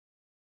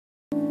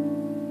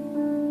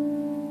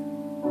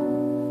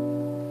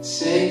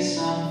Say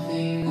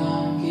something,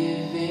 I'm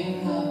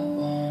giving up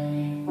on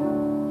you.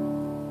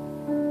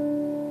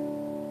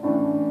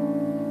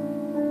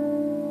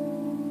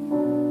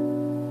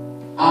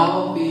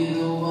 I'll be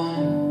the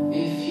one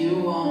if you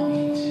want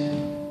me to.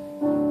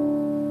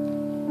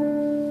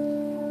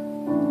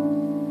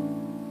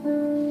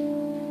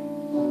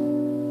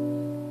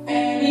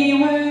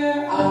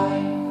 Anywhere I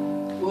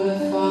would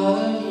have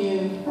followed you.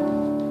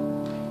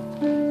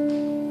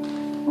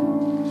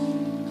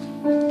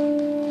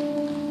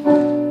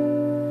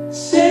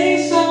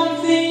 Say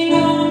something,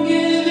 I'm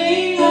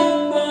giving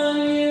up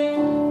on you.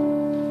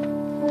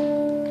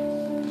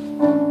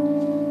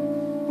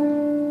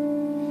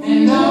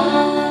 And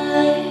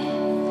I'm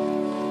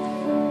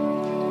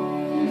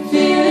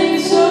feeling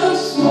so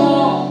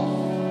small.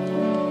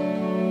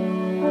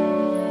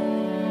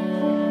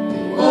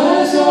 It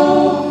was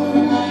over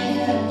my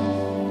head.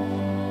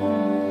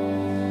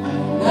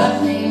 I'm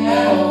nothing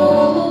at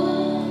all.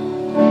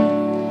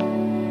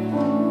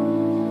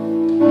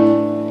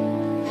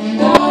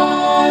 And I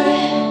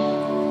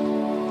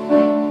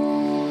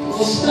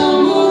will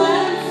stumble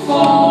and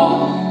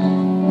fall.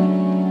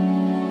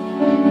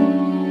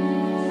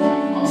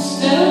 I'm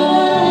still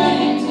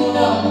learning to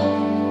love,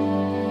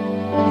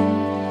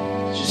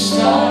 just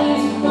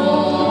starting to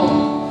fall.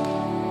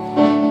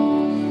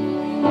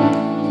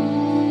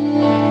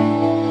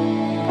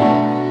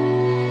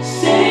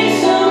 Say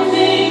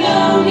something,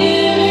 I'm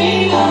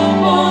giving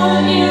up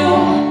on you.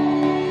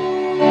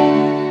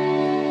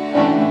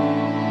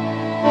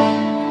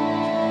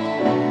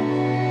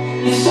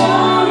 You're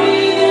sorry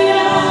that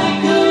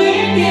I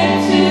couldn't get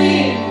to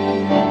you.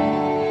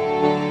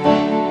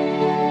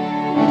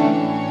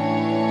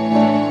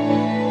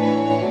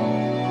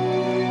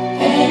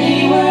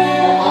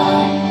 Anywhere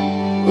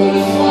I would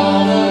have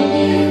followed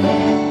you.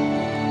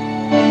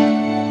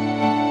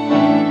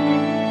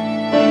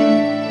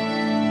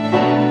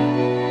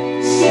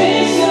 Say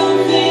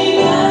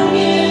something, I'm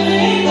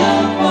giving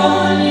up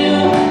on you.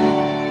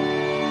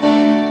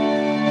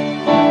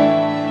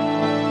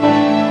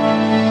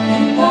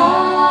 And I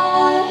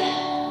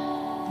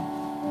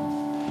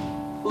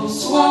will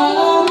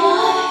swallow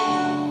my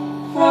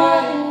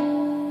pride.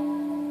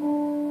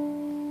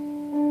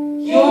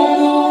 You're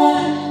the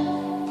one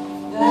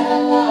that I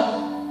love.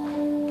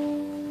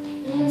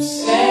 I'm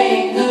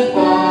saying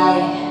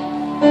goodbye.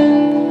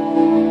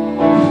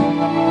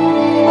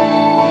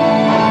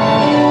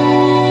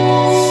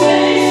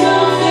 Say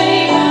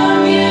something, I'm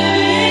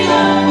giving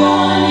up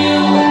on you.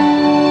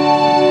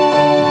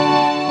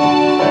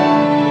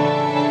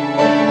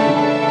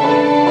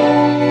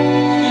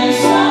 I'm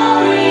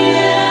sorry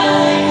that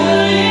I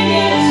couldn't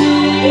get to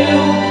you.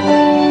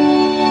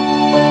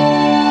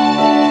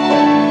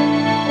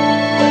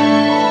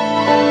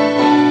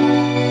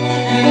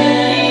 And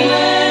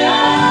anywhere I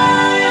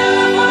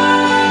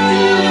follow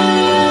you.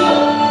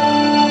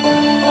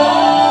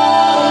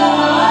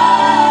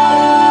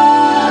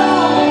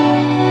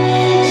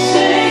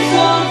 Say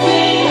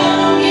something,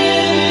 I'm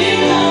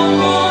giving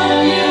up on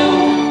you.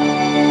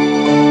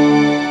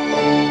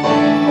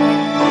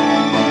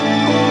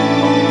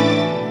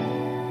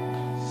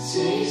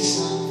 Say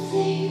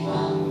something,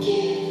 I'm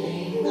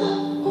giving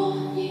up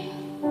on you.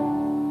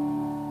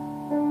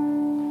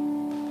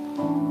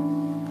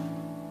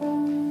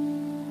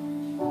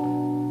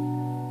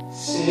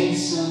 Say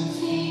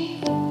something.